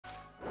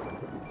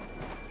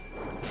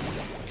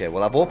Okay,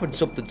 well, I've opened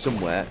something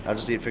somewhere. I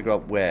just need to figure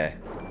out where.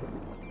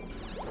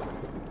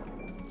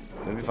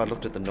 Maybe if I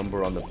looked at the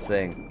number on the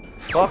thing.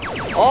 Fuck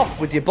off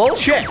with your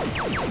bullshit!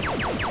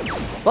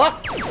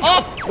 Fuck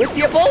off with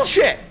your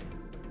bullshit!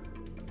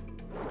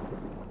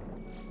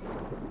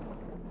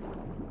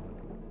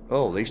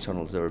 Oh, these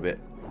tunnels are a bit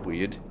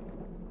weird.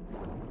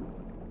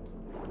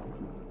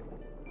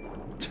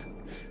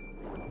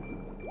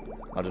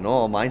 I don't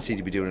know, mine seem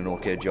to be doing an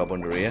okay job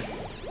under here.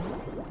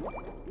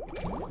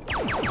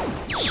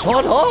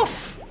 Sod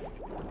off!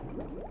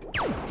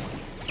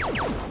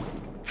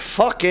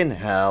 Fucking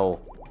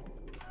hell.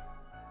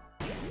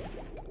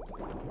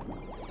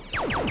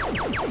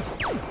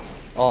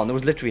 Oh, and there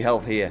was literally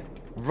health here.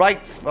 Right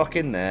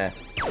fucking there.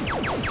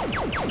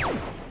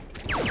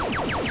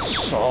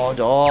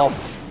 Sod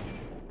off.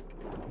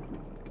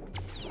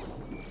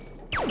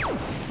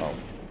 Oh.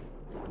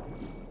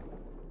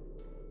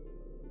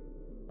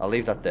 I'll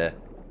leave that there.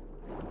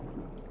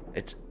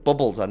 It's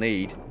bubbles I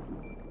need.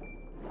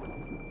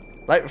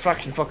 Light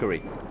refraction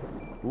fuckery.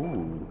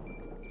 Ooh.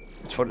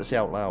 It's fun to say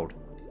out loud.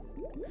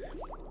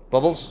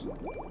 Bubbles.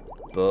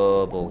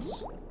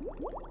 Bubbles.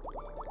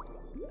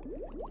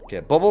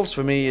 Okay, bubbles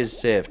for me is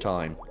save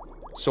time.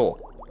 So,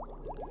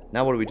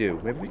 now what do we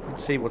do? Maybe we can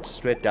see what's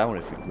straight down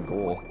if we can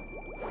go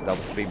without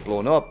being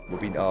blown up. We'll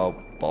be...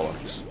 oh,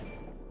 bollocks.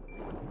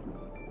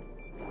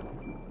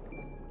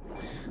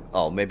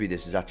 Oh, maybe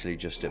this is actually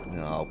just a...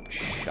 oh,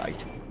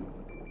 shite.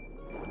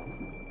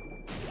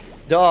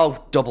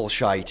 Oh, double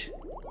shite.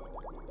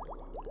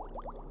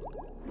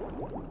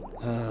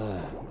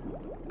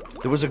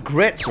 There was a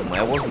grate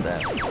somewhere, wasn't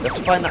there? We have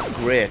to find that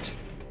grate.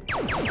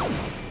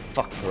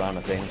 Fuck piranha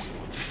things.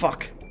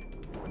 Fuck.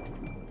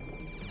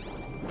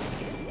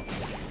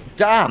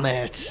 Damn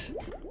it!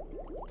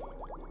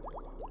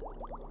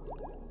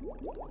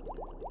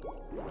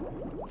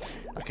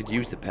 I could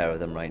use the pair of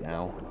them right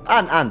now.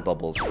 And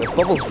Bubbles.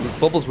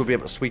 Bubbles would be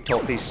able to sweet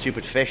talk these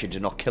stupid fish into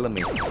not killing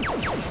me.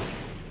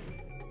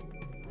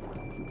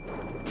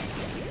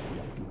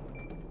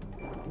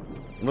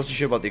 I'm not so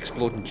sure about the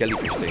exploding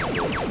jellyfish thing.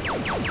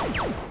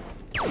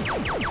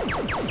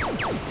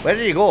 Where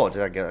did he go?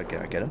 Did I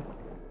get him?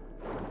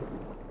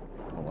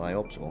 Oh, well, I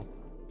hope so.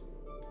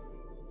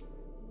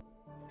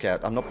 Okay,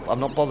 I'm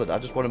not bothered. I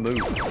just want to move.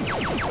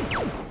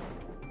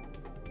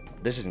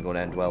 This isn't going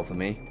to end well for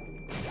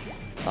me.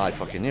 I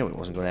fucking knew it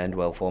wasn't going to end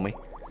well for me.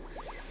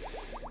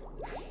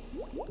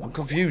 I'm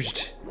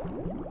confused.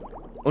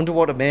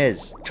 Underwater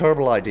maze.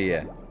 Terrible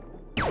idea.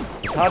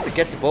 It's hard to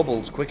get to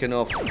Bubbles quick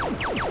enough.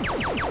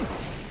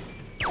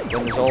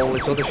 When there's all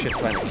this other shit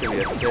trying to kill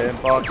you at the same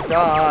fucking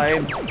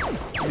time.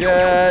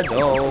 Yeah,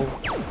 no.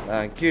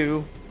 Thank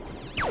you.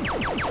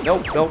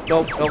 Nope, nope,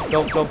 nope, nope, nope,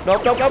 nope, nope,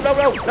 nope, nope, nope,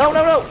 nope, no,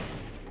 no, no.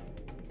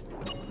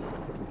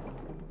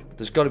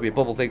 There's got to be a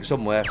bubble thing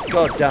somewhere.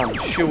 God damn,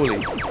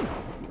 surely.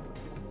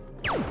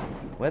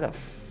 Where the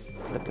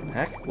flippin'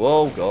 heck?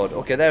 Whoa, God.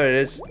 Okay, there it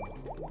is.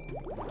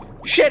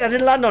 Shit, I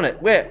didn't land on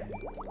it. Wait.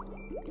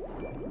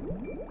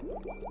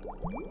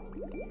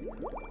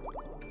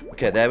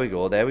 Okay, there we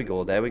go, there we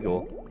go, there we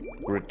go.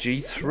 We're at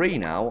G3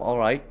 now.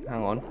 Alright,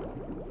 hang on.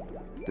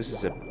 This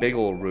is a big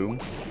old room.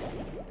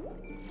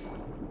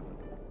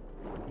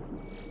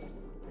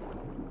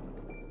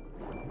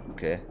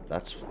 Okay,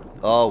 that's...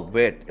 oh,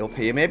 wait, up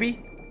here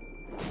maybe?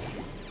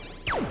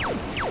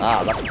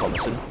 Ah, that's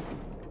promising.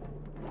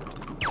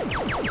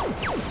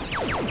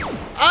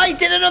 I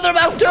did another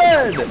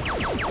mountain!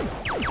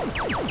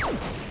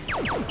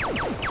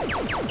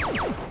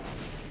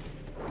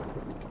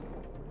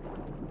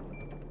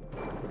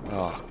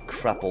 Oh,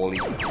 crap,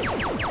 Ollie.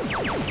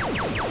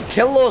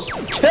 Kill those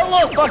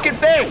fucking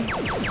thing!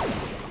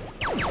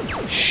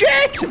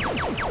 Shit! Oh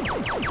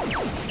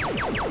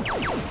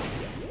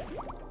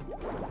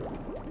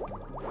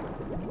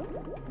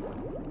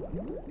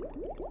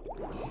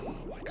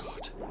my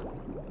God.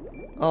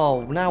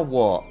 Oh, now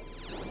what?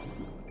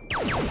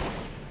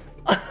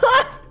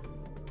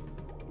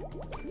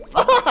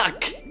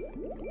 Fuck!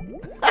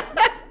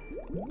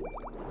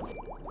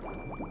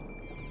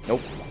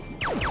 Nope.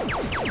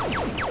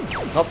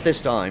 Not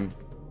this time.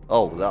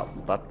 Oh,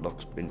 that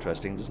looks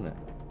interesting, doesn't it?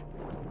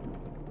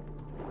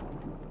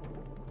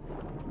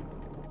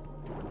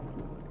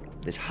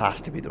 This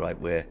has to be the right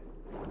way.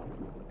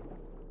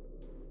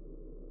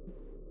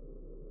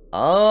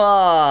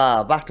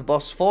 Ah, back to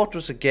Boss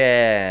Fortress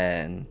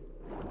again.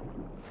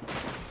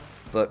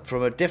 But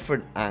from a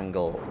different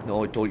angle.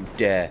 No, don't you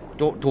dare.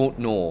 Don't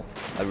know.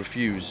 I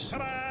refuse.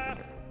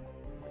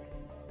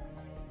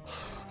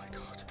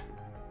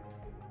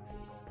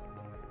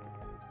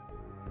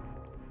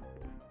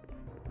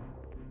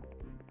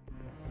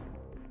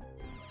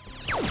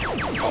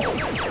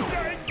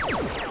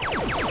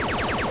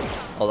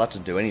 Oh, that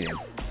doesn't do anything.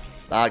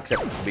 Ah,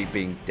 except me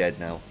being dead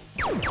now.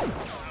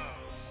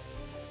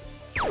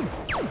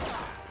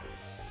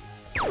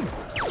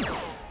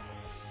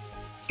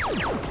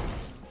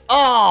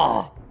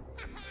 Oh!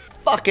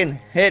 Fucking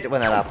hate it when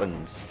that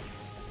happens.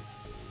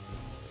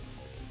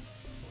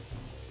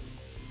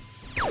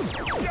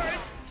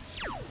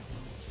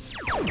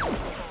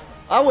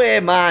 Away,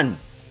 man!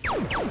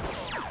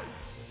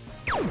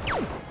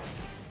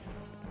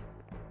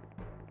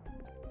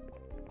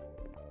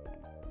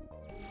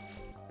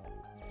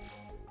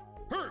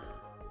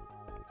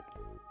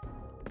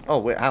 Oh,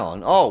 wait, hang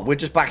on. Oh, we're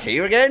just back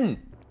here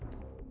again?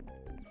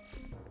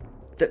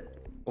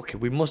 Okay,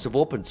 we must have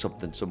opened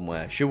something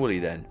somewhere. Surely,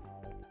 then.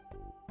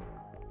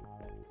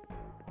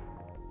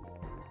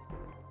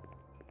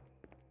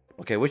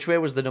 Okay, which way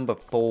was the number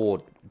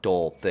 4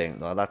 door thing?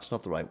 No, that's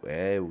not the right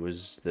way. It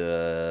was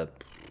the...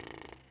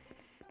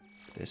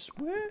 This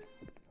way?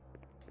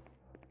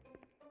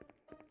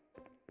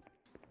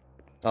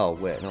 Oh,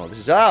 wait, no, this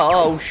is...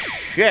 Oh,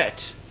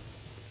 shit!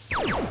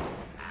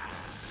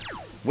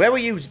 Where were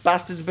you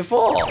bastards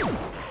before?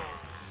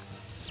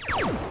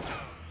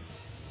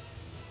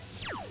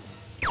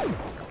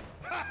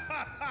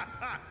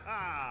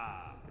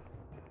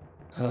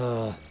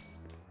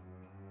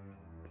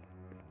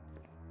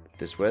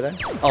 This way, then?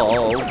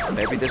 Oh,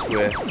 maybe this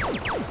way.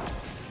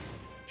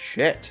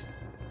 Shit.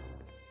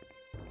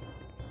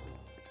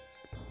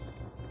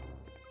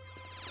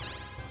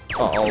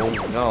 Uh-oh,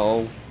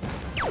 no.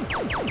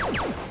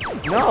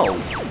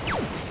 No!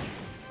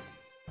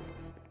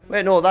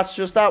 Wait, no, that's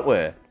just that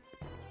way.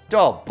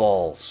 Oh,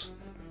 balls.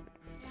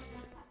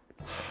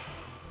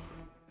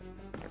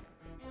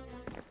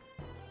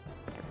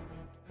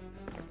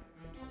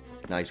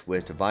 Nice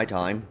waste of my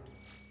time.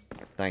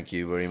 Thank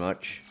you very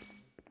much.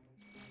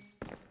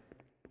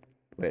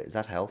 Wait, is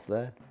that health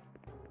there?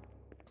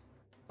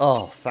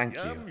 Oh, thank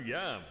you.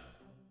 Yum.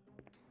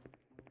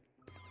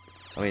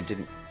 I mean, it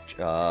didn't...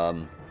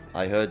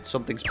 I heard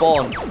something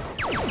spawn. Phone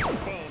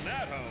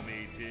that home,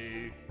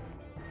 E.T.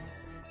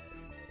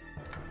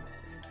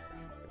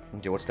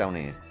 Okay, what's down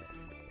here?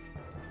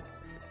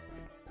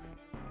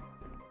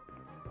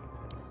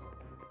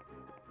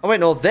 Oh wait,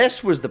 no,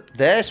 this was the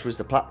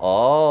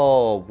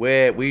oh,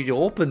 wait, we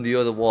opened the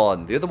other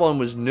one. The other one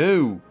was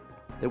new.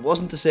 It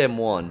wasn't the same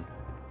one.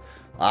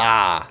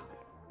 Ah.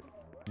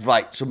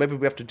 Right, so maybe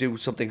we have to do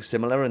something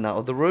similar in that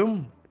other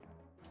room.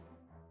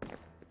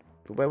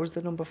 But where was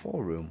the number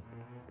 4 room?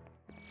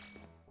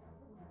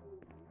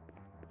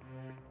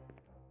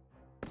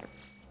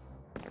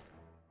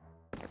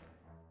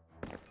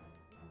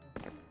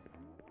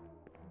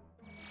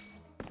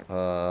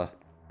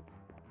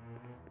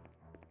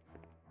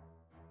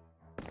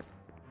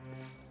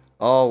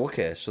 Oh,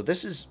 okay, so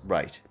this is...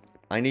 Right.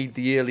 I need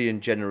the alien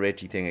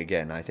generator thing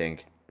again, I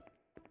think.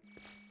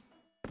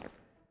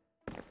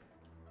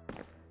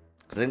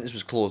 Because I think this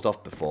was closed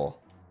off before.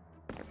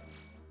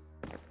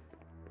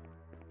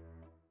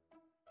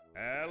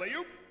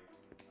 Alley-oop.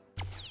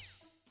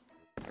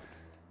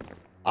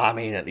 I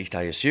mean, at least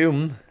I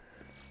assume.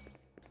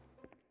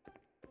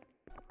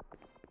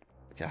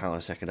 Okay, hang on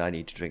a second, I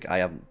need to drink.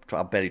 I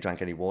barely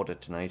drank any water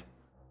tonight.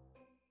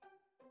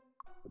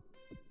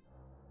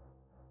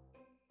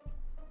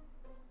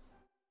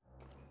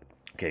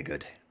 Okay,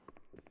 good.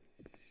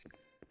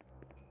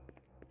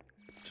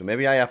 So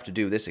maybe I have to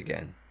do this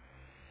again.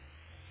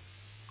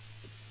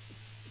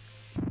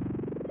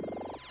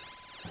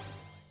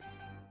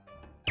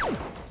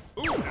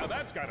 Ooh, now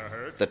that's gotta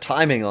hurt. The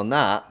timing on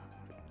that.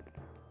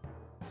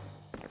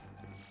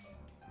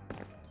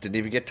 Didn't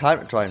even get time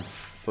to try and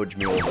fudge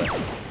me over.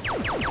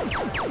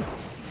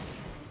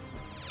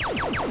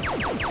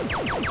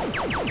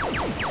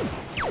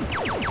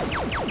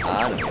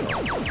 Ah,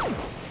 no.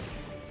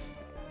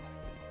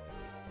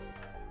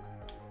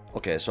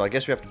 Okay, so I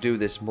guess we have to do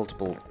this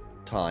multiple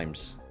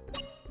times.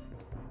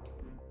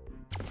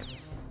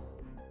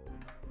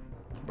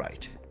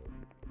 Right.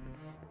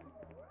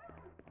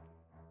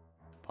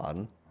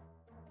 Pardon?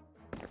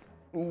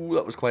 Ooh,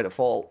 that was quite a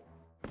fall.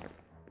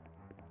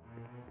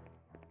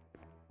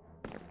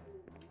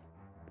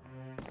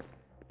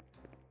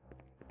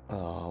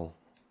 Oh.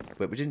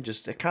 Wait, we didn't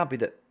just... It can't be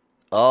that...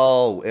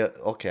 Oh,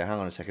 okay, hang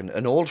on a second.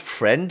 An old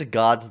friend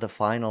guards the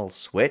final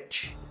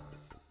switch?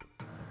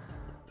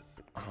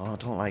 Oh, I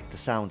don't like the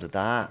sound of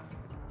that.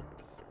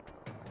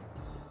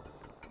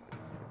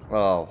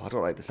 Oh, I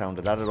don't like the sound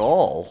of that at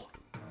all.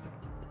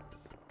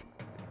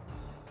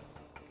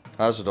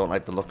 I also don't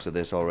like the looks of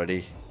this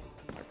already.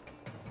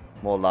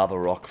 More lava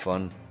rock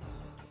fun.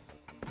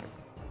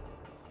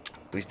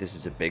 At least this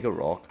is a bigger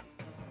rock.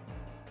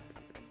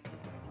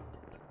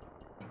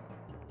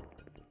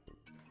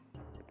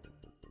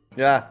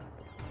 Yeah.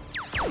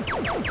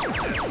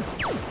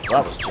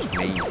 That was just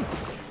me.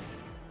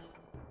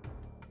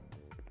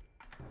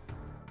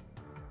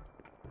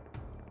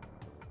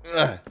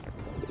 Ugh.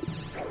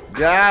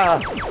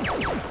 Yeah.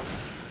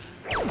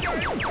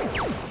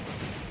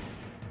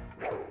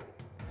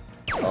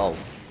 Oh,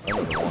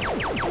 another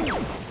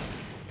one.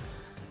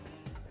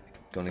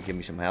 Gonna give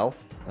me some health?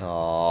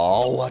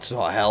 Oh, that's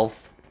not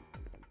health.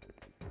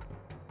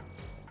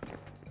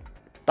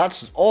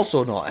 That's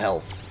also not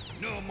health.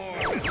 No more.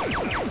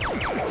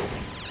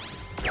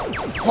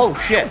 Oh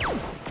shit.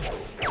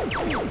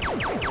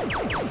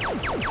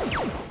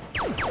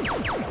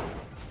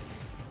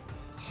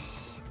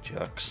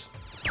 Jerks.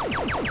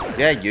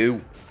 Yeah,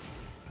 you.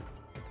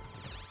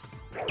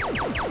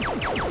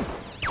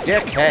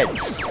 Dickheads.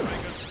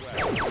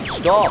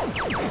 Stop.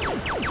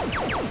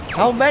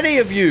 How many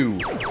of you?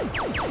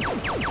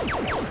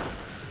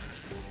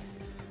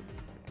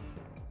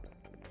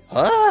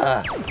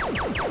 Ah.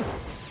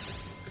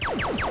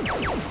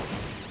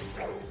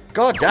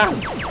 God damn.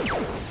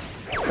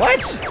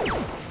 What?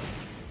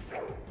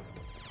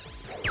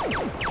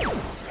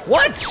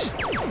 What?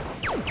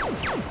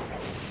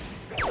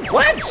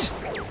 What?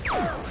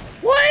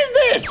 What is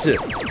this?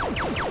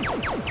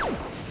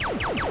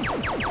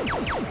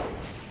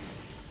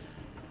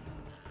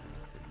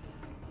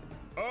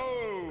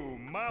 Oh,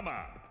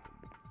 mama.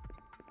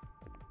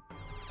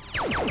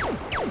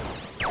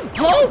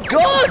 Oh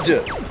God!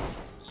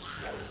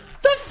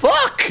 The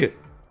fuck?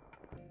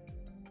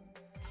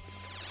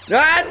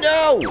 Ah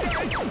no!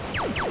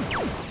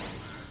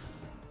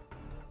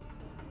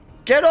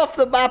 Get off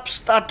the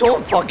maps! I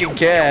don't fucking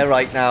care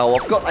right now.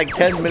 I've got like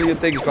 10 million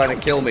things trying to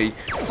kill me.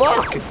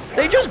 Fuck!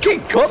 They just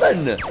keep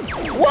coming!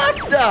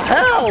 What the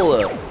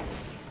hell?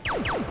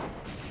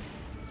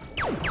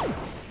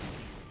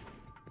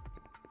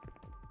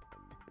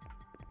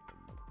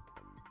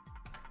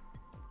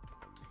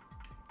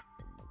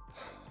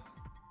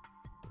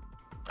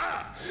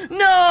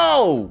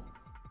 No!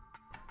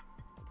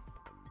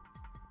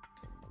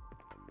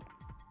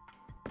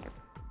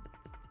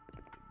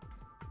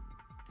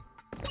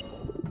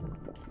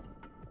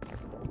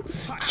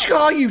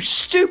 Oh, you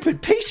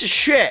stupid piece of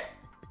shit!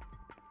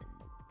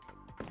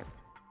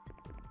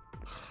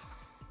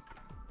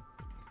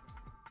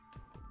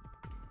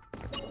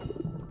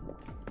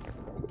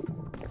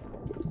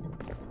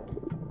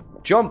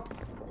 Jump!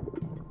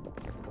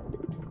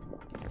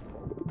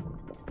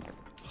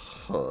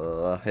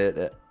 Oh, I hate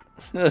it.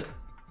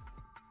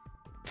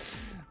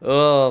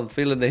 Oh, I'm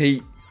feeling the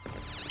heat.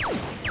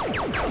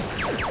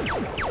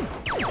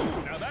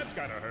 Now that's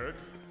gotta hurt.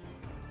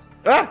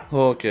 Ah!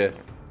 Okay.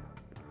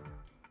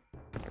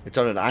 It's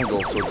on an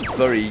angle, so it's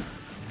very,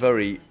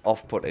 very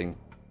off-putting.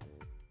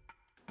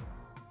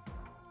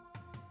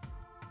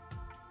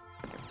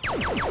 Oh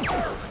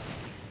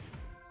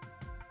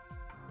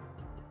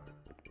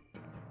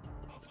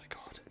my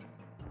God.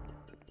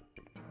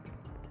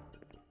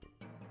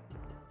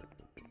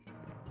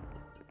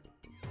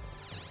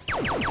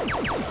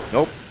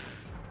 Nope.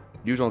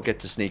 You don't get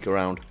to sneak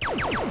around.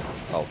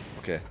 Oh,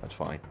 okay, that's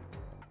fine.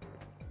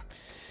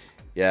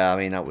 Yeah, I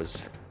mean, that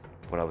was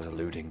what I was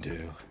alluding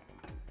to.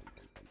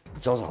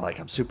 It's also like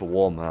I'm super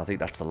warm, and I think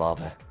that's the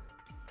lava.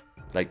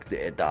 Like,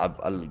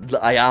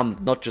 I am,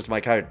 not just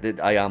my character,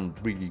 I am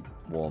really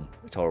warm.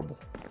 It's horrible.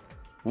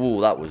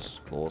 Ooh, that was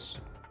close.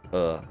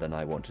 Than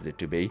I wanted it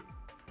to be.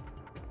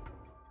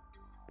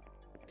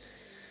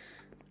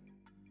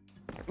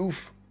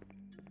 Oof.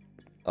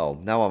 Oh,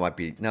 now I might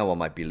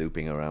be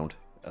looping around.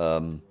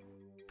 Oh,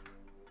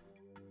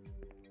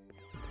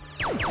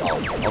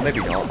 or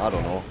maybe not, I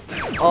don't know.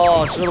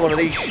 Oh, it's another one of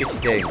these shitty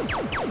things.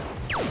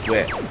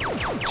 Wait,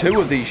 2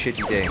 of these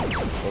shitty things.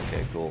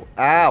 Okay, cool.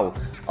 Ow!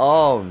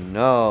 Oh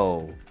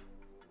no.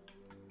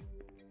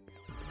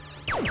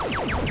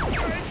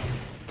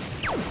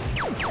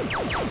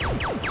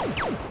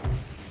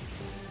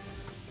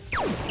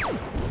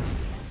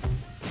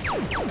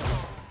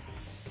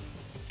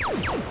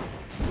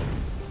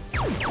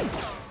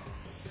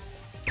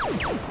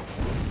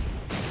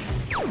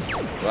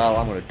 Well,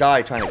 I'm gonna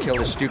die trying to kill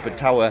this stupid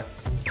tower.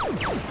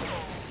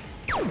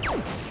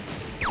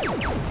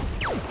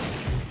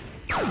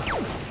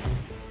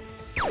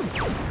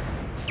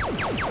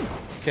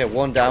 Okay,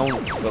 1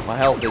 down, but my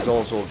health is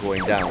also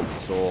going down,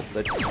 so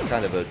that's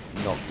kind of a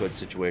not good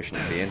situation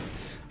to be in.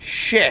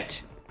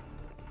 Shit!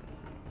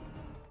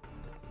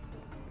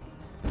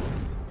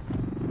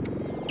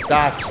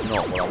 That's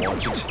not what I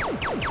wanted.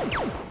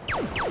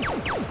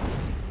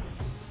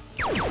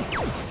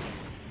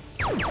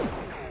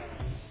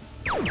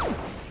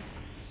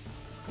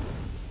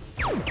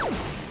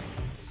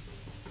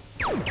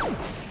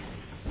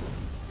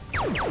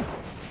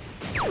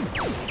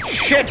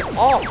 Shit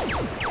off!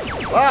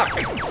 Fuck!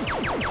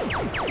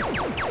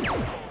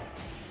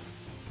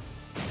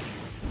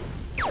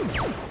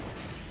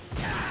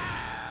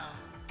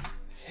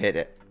 Hit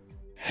it.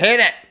 Hit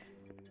it!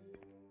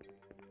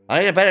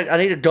 I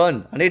need a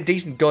gun. I need a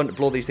decent gun to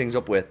blow these things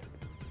up with.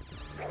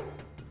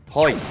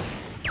 Hoi.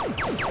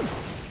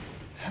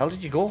 Hell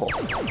did you go?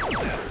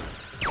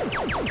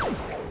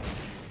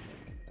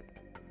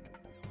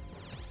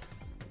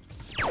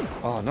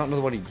 Oh, not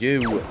another one of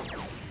you.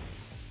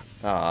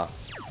 Ah.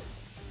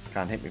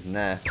 Can't hit me from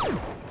there.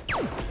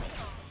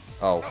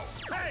 Oh.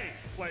 Hey,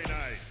 play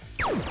nice.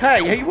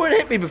 Hey, you wouldn't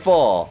hit me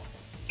before.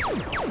 Oh,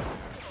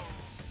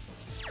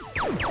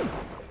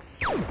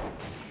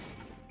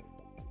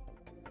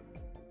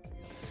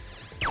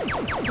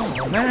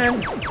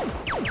 man.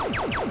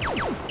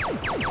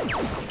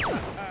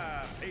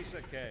 Piece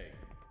of cake.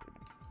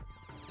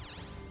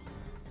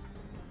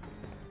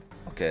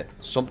 Okay,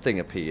 something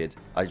appeared.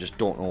 I just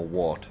don't know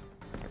what.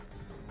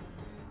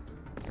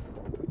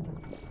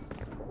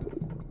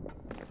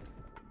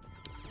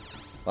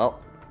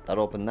 Well, that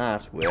opened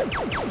that. Wait.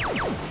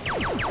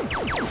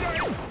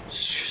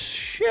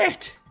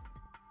 Shit!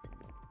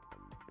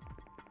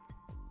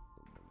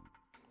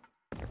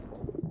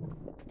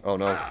 Oh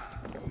no.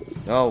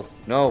 No,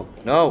 no,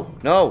 no,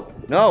 no,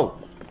 no!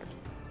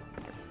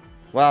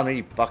 Well, I'm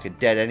really fucking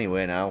dead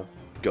anyway now.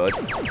 Good.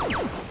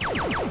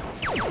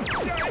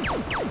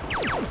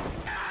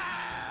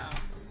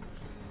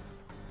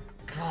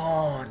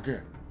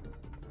 God.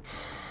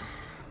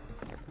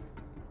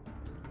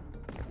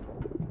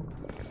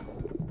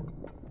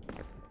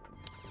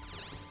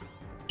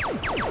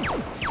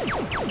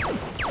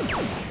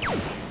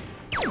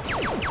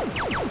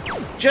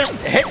 Just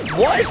hit.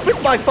 What is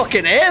with my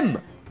fucking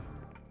aim?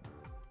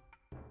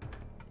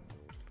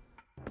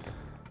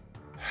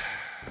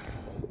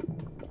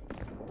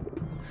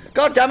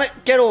 God damn it,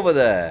 get over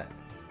there.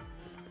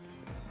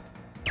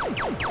 Oh,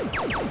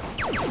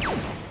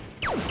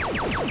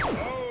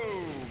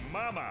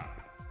 mama.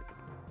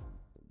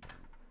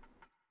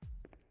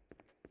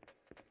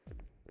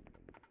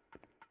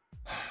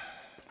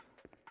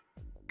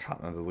 Can't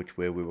remember which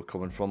way we were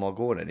coming from or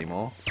going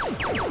anymore.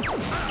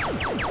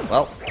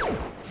 Well.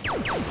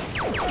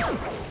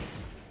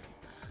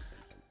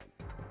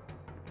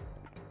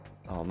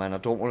 Oh man, I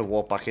don't want to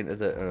walk back into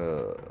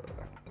the...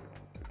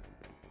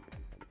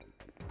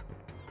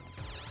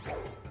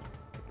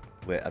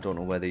 Wait, I don't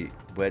know where the...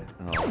 Where...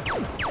 Oh.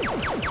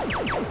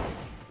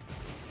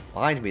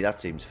 Behind me, that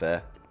seems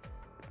fair.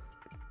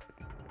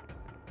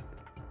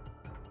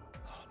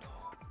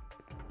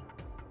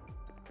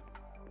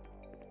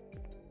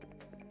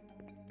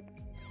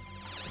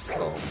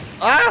 Oh.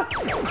 Ah!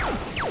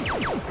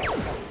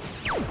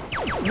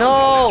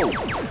 No!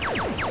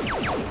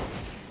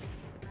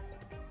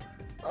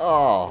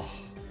 Oh.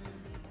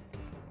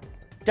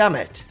 Damn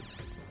it.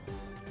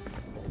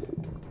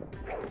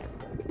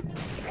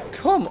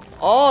 Come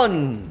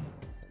on.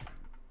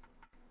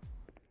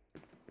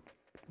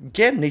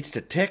 Game needs to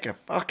take a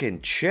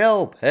fucking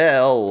chill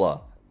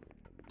pill.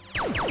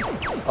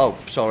 Oh,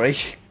 sorry.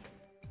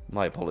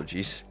 My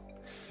apologies.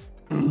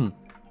 Got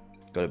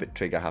a bit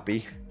trigger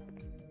happy.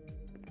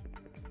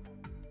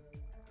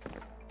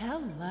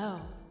 Hello.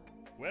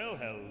 Well,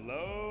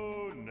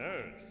 hello,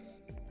 nurse.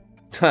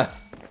 Ha!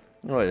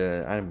 Oh,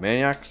 yeah,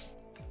 animaniacs.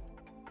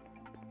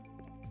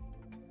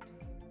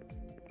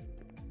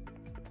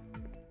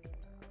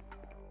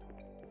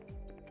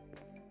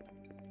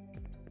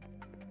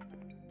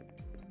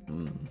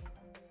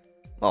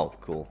 Oh,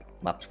 cool.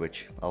 Map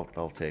switch.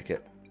 I'll take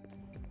it.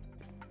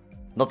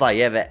 Not that I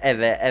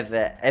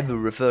ever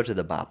refer to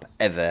the map.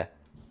 Ever.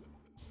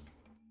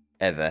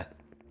 Ever.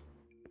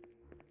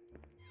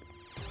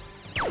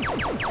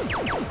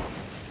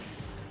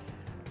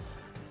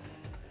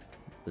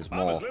 There's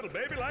more. Mama's little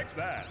baby likes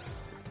that.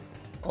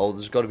 Oh,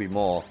 there's got to be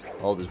more.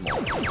 Oh, there's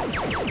more.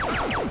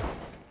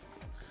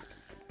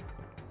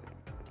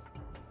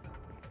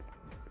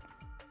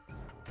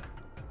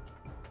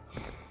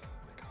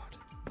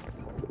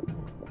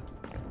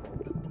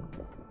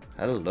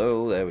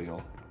 Hello, there we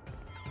go.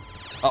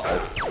 Uh-oh.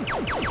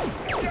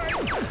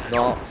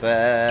 Not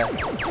fair.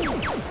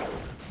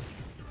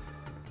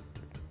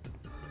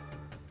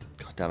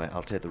 God damn it,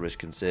 I'll take the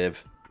risk and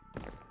save.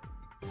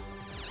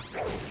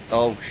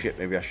 Oh shit,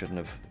 maybe I shouldn't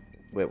have.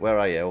 Wait, where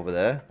are you? Over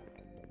there?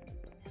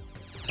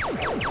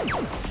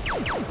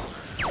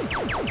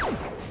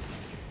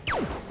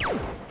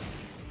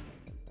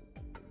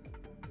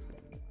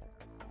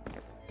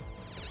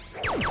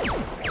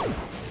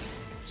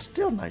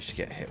 Still managed to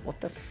get hit.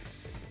 What the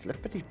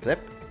flippity flip?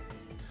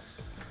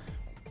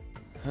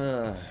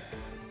 Uh-oh.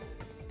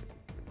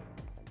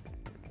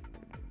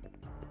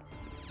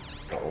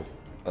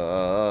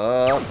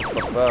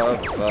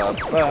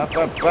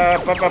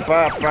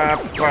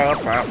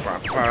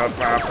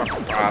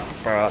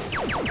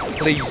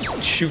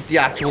 Please shoot the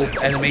actual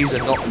enemies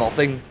and not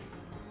nothing.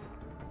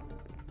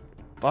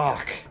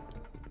 Fuck.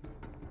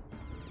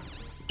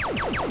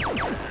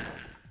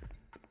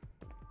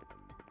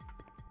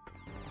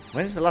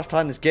 When's the last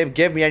time this game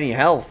gave me any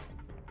health?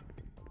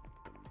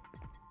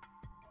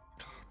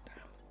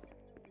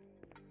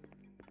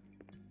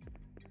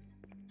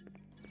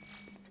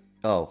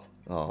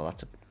 Oh,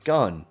 that's a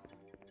gun.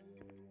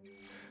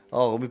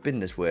 Oh, we've been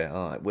this way.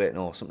 Alright, wait,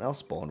 no, something else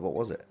spawned. What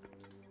was it?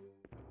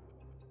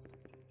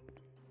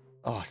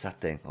 Oh, it's that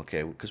thing.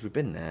 Okay, because we've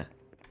been there.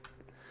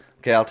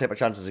 Okay, I'll take my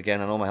chances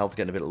again. I know my health is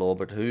getting a bit low,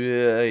 but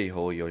hey,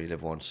 ho, you only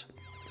live once.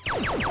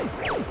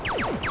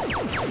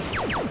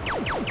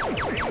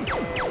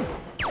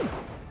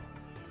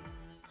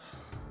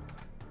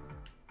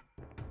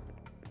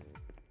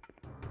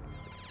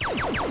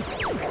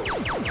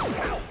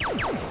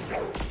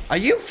 Are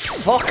you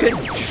fucking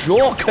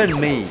joking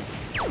me?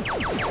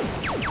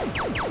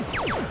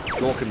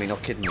 Joking me,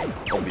 not kidding me,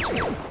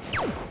 obviously.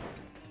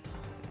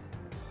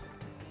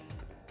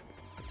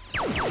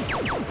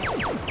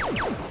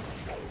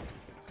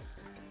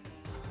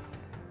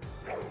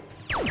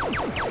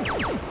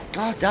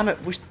 God damn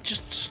it, we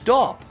just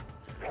stop.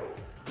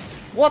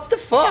 What the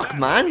fuck,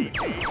 man?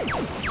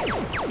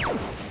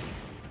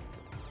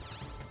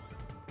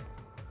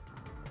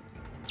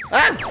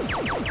 Ah!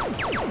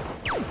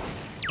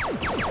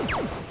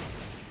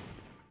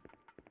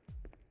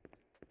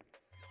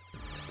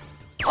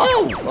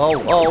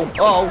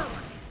 Oh!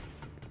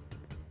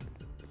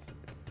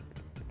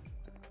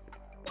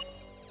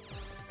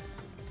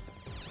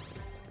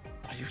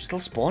 Are you still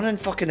spawning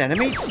fucking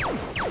enemies?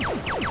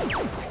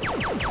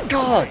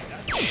 God,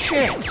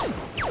 shit!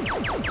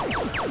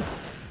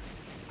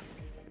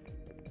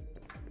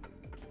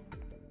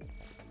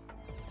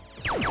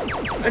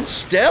 And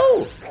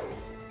still?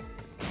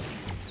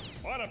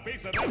 What a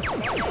piece of this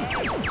Buckeye.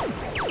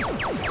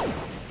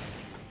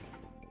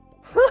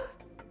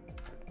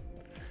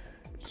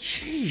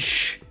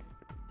 Sheesh.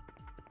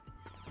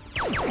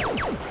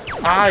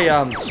 I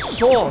am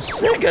so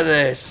sick of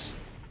this.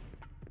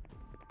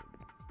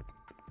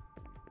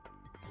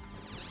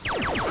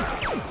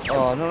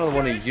 Oh, another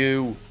one of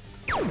you.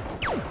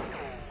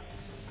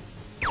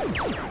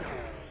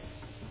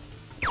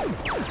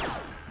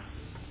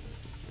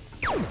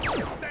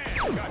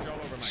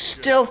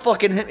 Still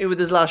fucking hit me with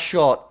his last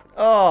shot.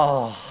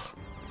 Oh.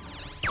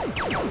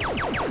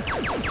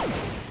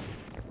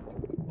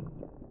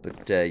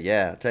 But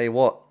yeah, I'll tell you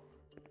what.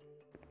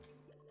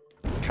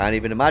 Can't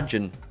even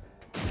imagine.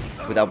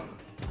 Without...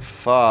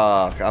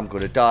 Fuck, I'm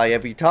gonna die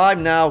every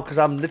time now because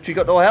I'm literally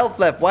got no health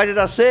left. Why did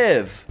I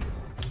save?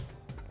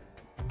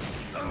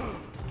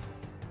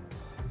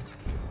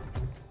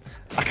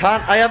 I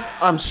can't,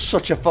 I'm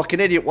such a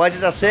fucking idiot. Why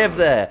did I save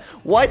there?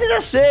 Why did I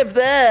save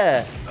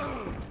there?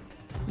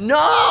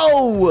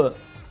 No!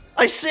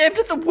 I saved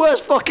at the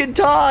worst fucking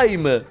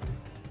time!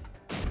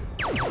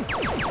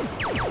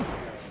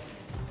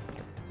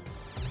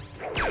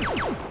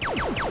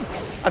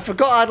 I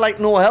forgot I had like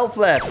no health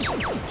left.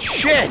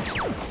 Shit!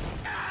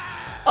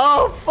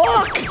 Oh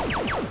fuck!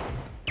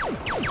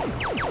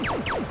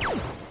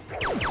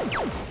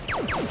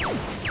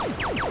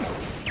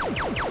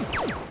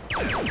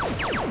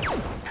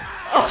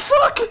 Oh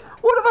fuck!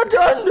 What have I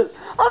done?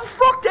 I've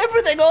fucked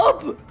everything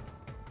up!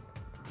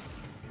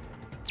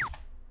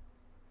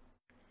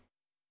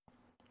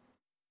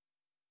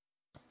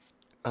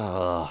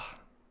 Ugh.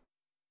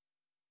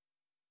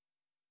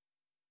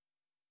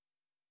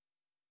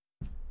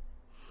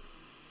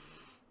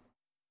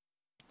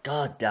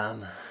 God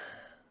damn.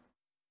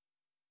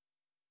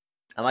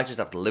 I might just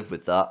have to live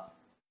with that.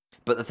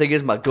 But the thing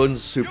is, my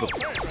gun's super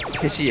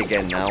pissy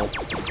again now.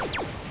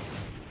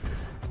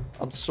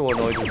 I'm so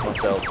annoyed with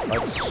myself.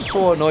 I'm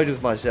so annoyed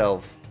with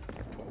myself.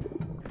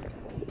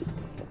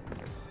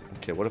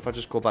 Okay, what if I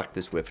just go back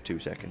this way for 2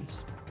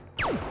 seconds?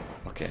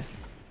 Okay.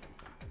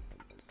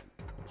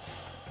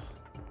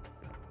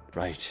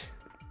 Right.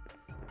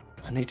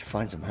 I need to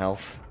find some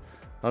health.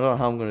 I don't know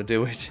how I'm going to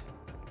do it.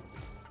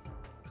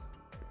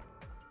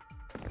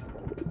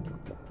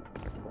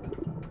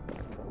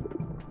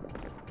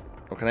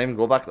 Or can I even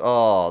go back?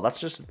 Oh, that's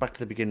just back to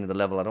the beginning of the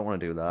level. I don't want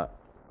to do that.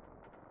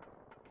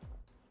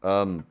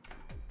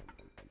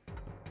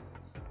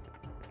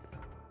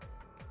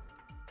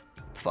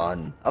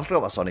 Fun. I've still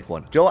got my Sonic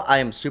one. Do you know what? I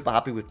am super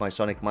happy with my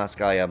Sonic mask.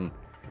 I'm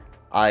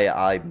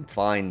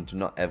fine to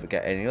not ever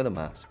get any other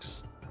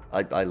masks.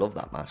 I love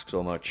that mask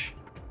so much.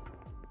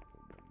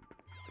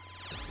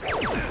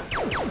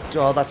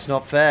 Oh, that's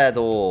not fair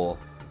though.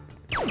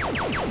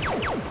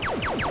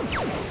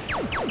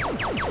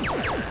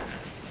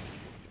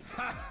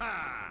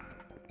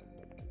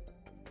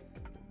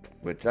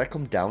 Wait, did I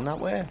come down that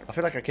way? I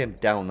feel like I came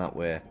down that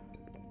way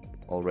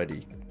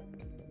already.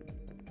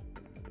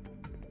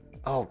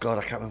 Oh god,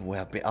 I can't remember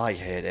where I've been. I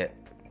hate it.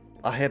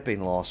 I hate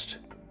being lost.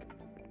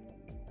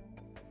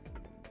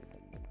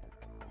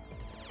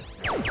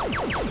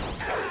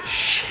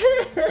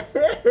 Shit!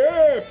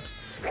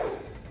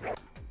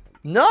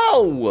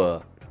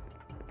 No!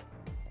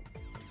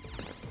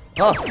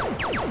 Huh.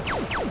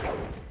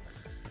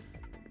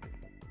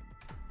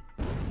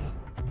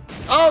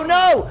 Oh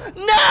no!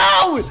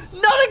 No!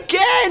 Not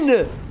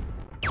again!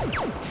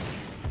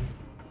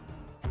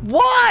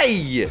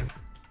 Why?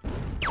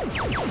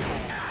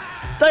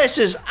 This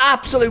is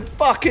absolute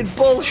fucking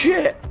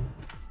bullshit!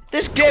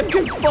 This game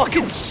can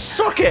fucking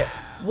suck it!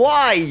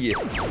 Why?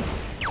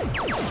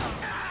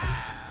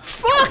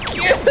 Fuck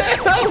you,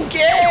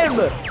 game!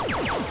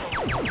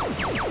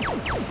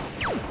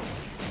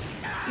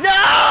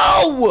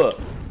 No!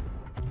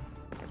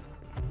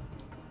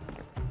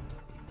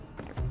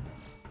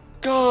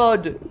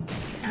 God!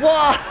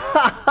 Why?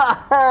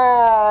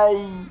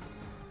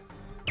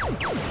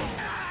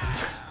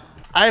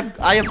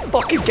 I am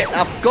fucking getting.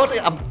 I've got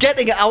it. I'm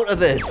getting it out of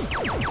this.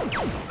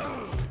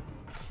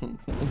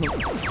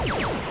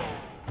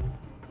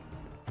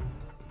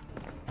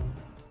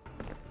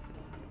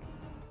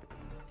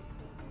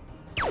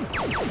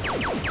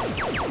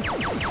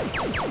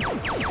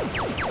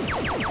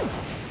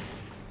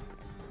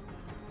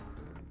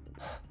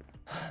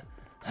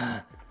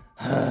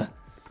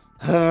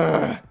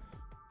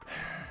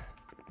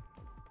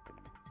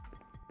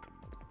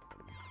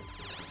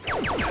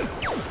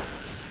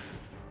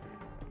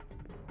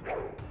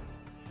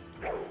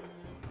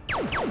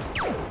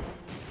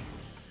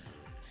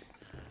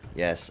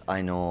 Yes,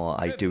 I know.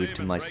 I do it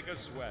to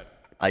myself.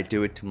 I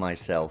do it to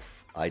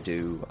myself. I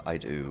do. I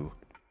do.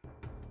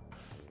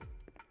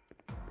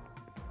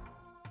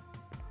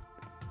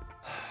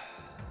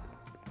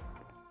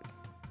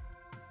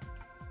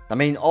 I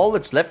mean, all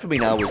that's left for me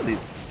now is the...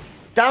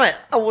 Damn it!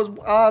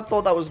 I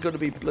thought that was going to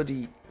be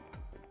bloody...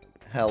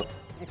 health.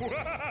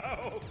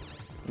 Wow!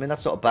 I mean,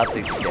 that's not a bad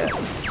thing to get.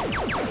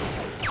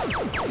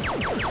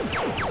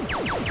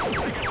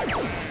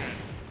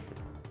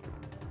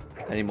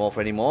 Any more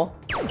for any more?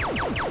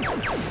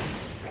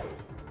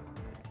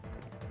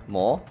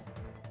 More?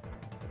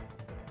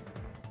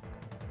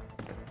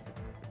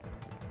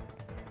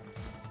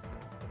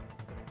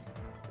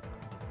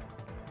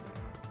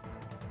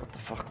 What the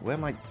fuck? Where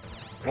am I?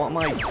 What am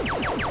I?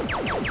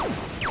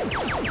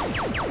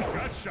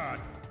 Gut shot.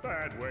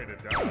 Bad way to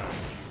die.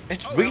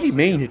 It's really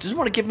mean. It doesn't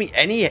want to give me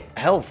any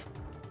health.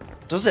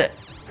 Does it?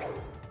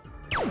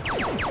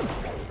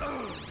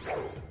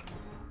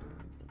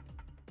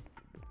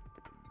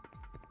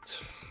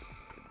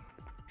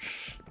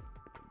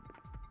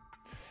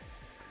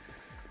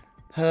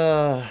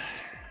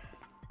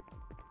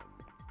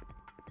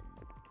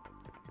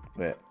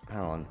 Wait, hang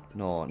on.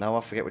 No, now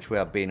I forget which way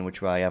I've been and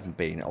which way I haven't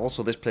been.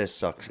 Also, this place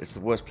sucks. It's the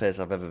worst place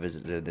I've ever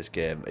visited in this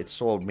game. It's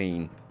so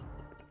mean.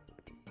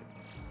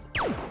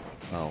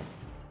 Oh.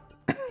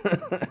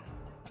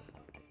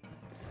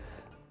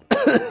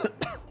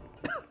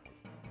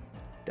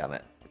 Damn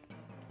it.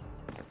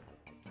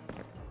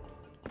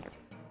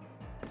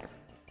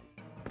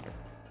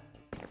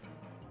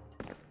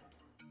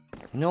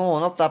 No,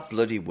 not that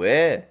bloody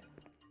way.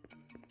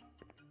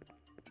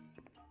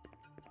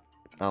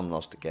 I'm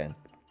lost again.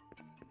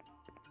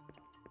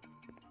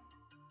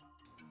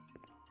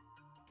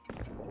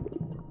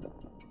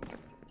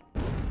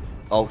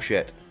 Oh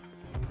shit.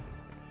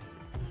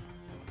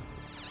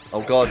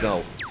 Oh god,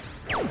 no.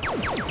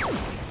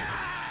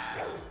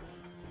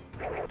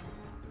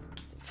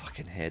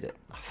 Fucking hate it.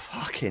 I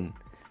fucking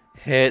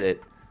hate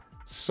it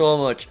so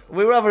much.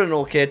 We were having an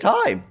okay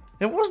time.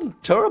 It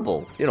wasn't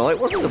terrible. You know, it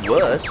wasn't the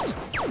worst.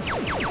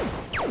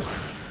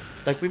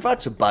 Like, we've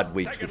had some bad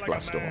weeks with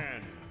Blasto.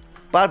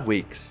 Bad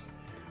weeks.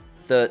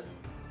 The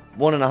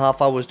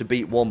 1.5 hours to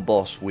beat one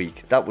boss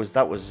week. That was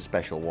a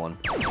special one.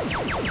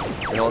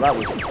 You know, that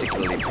was a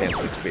particularly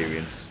painful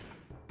experience.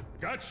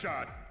 Gut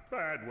shot.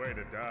 Bad way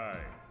to die.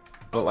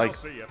 But like, I'll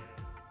see ya.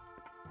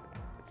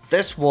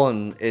 this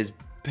one is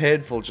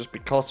painful just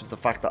because of the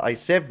fact that I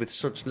saved with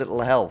such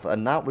little health,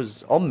 and that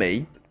was on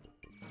me.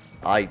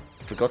 I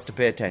forgot to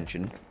pay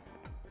attention.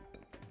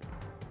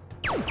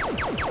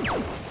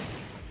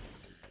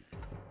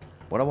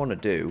 What I want to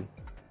do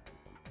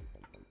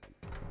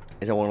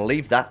is I want to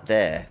leave that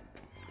there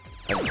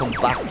and come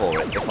back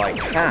for it if I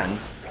can.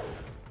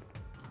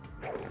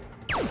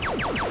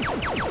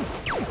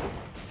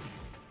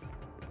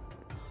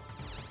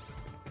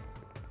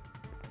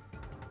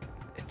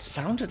 It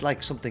sounded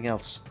like something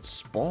else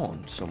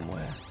spawned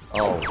somewhere.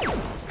 Oh.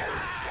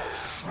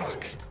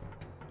 Fuck.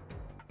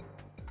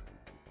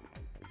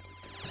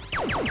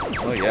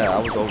 Oh yeah, I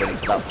was all ready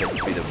for that bit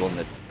to be the one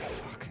that...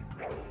 Fucking...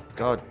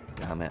 God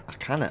damn it. I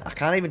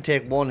can't even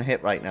take one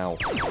hit right now.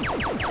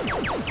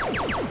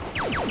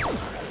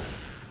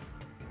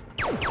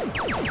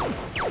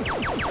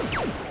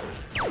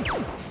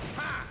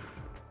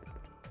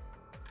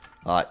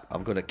 Alright,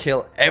 I'm gonna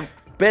kill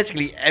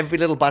basically every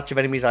little batch of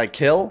enemies I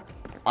kill.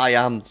 I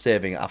am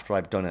saving it after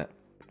I've done it.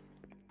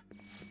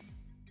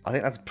 I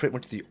think that's pretty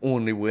much the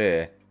only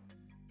way.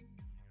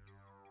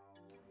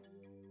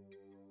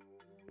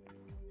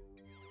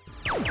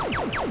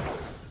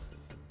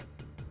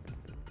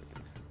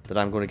 That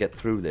I'm going to get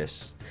through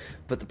this.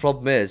 But the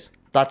problem is,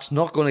 that's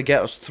not going to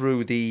get us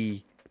through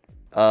the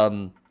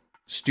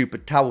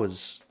stupid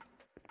towers.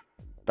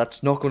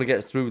 That's not going to get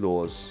us through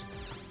those.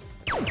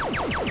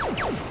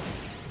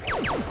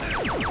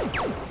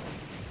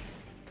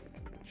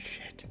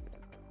 Shit.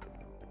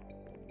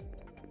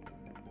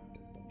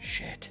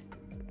 Shit.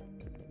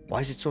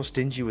 Why is it so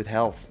stingy with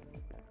health?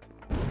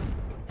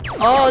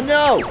 Oh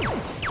no!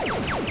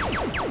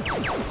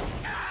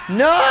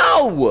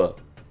 No!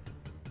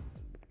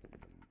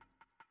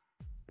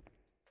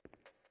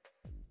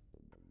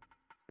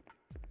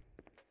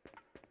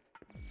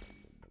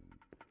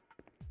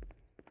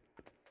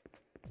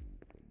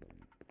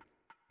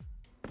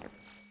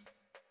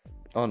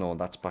 Oh no,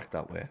 that's back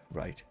that way.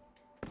 Right.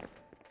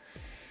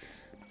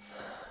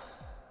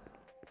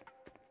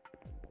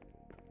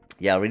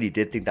 Yeah, I really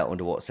did think that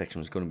underwater section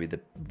was going to be the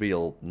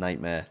real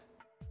nightmare.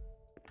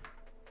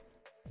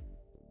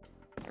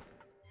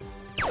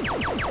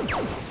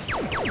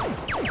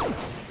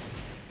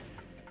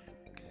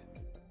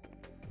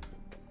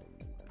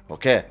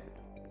 Okay.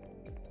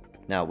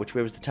 Now, which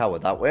way was the tower?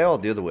 That way or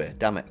the other way?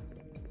 Damn it.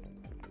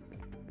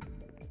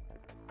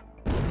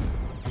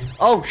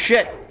 Oh,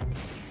 shit!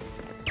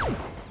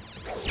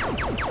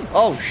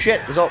 Oh,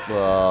 shit! There's up.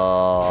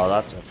 Oh,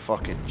 that's a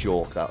fucking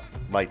joke, that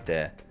right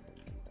there.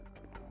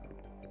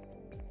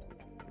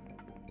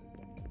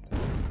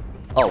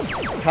 Oh,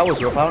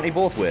 towers are apparently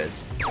both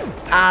ways.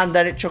 And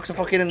then it chucks a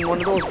fucking one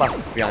of those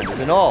bastards behind us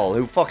and all,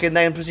 who fucking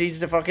then proceeds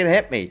to fucking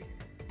hit me.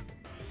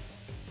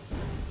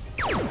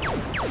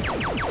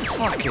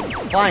 Fucking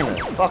finally,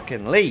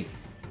 fucking Lee.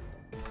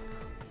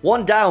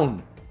 One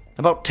down.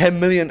 About 10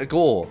 million to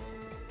go.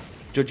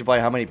 Judging by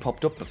how many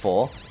popped up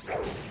before.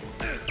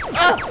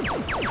 Ah!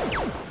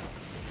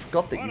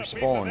 Forgot that you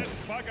spawned.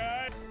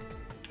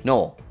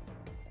 No.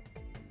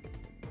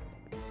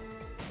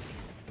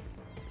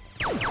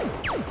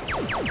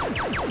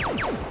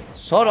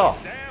 Sort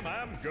of. Damn,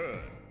 I'm good.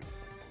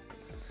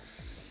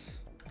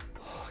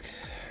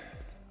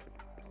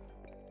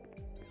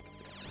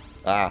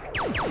 Ah.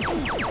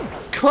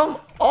 Come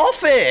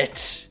off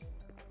it!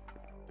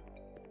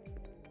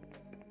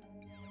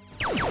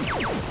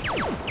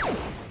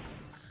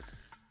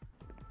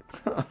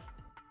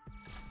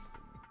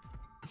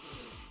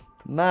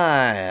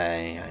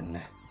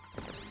 Man.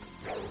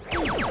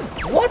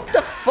 What the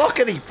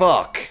fuckity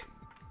fuck?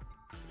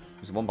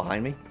 Is there one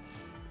behind me?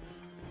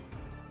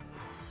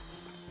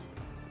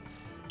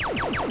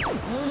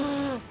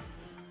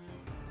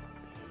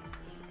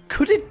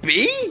 Could it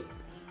be?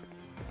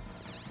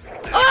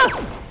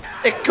 Ah!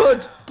 It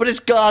could, but it's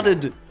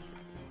guarded.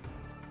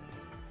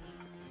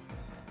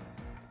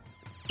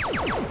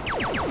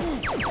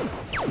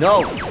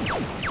 No.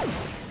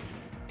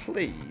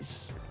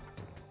 Please.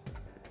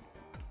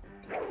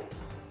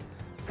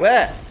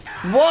 Where?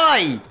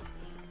 Why?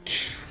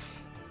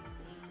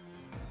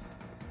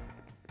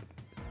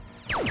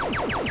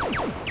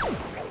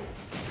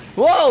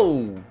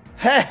 Whoa!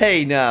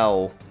 Hey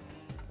now.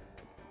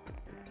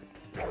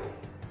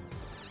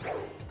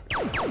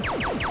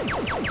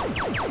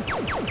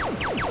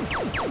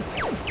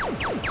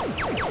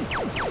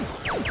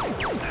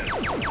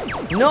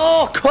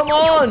 No, come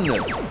on!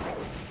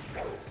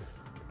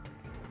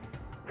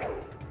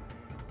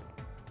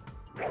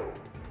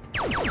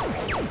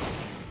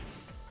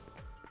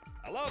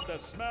 I love the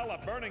smell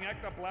of burning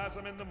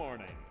ectoplasm in the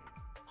morning.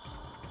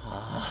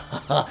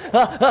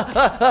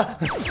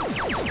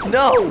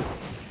 No!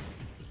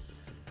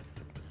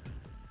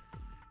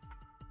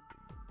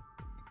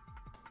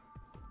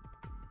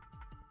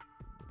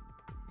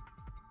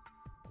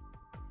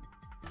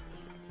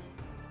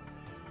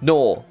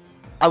 No.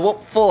 I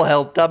want full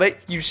health, damn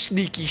it, you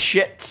sneaky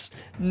shits.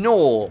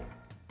 No.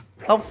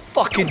 How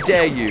fucking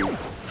dare you?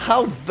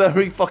 How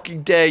very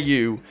fucking dare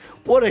you?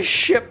 What a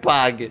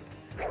shitbag.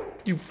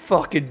 You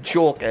fucking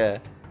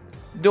joker.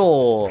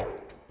 No.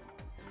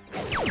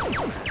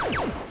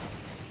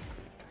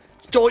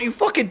 Don't you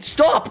fucking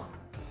stop!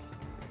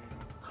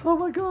 Oh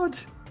my god.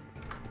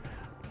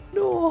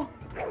 No.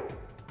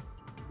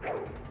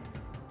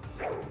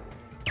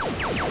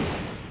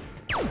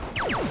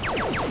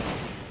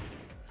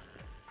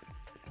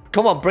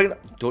 Come on, bring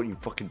that. Don't you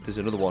fucking. There's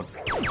another one.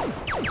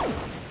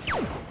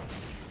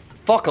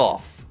 Fuck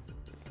off.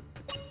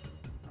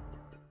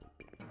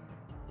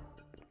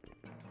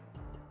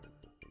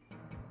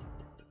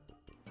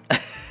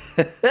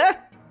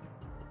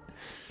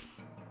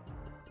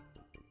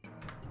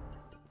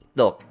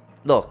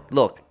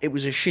 Look. It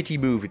was a shitty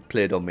move it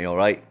played on me,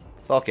 alright?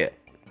 Fuck it.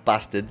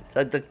 Bastard.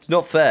 That's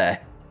not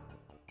fair.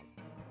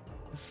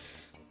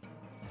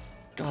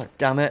 God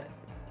damn it.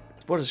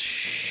 What a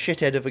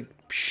shithead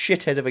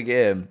of a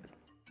game.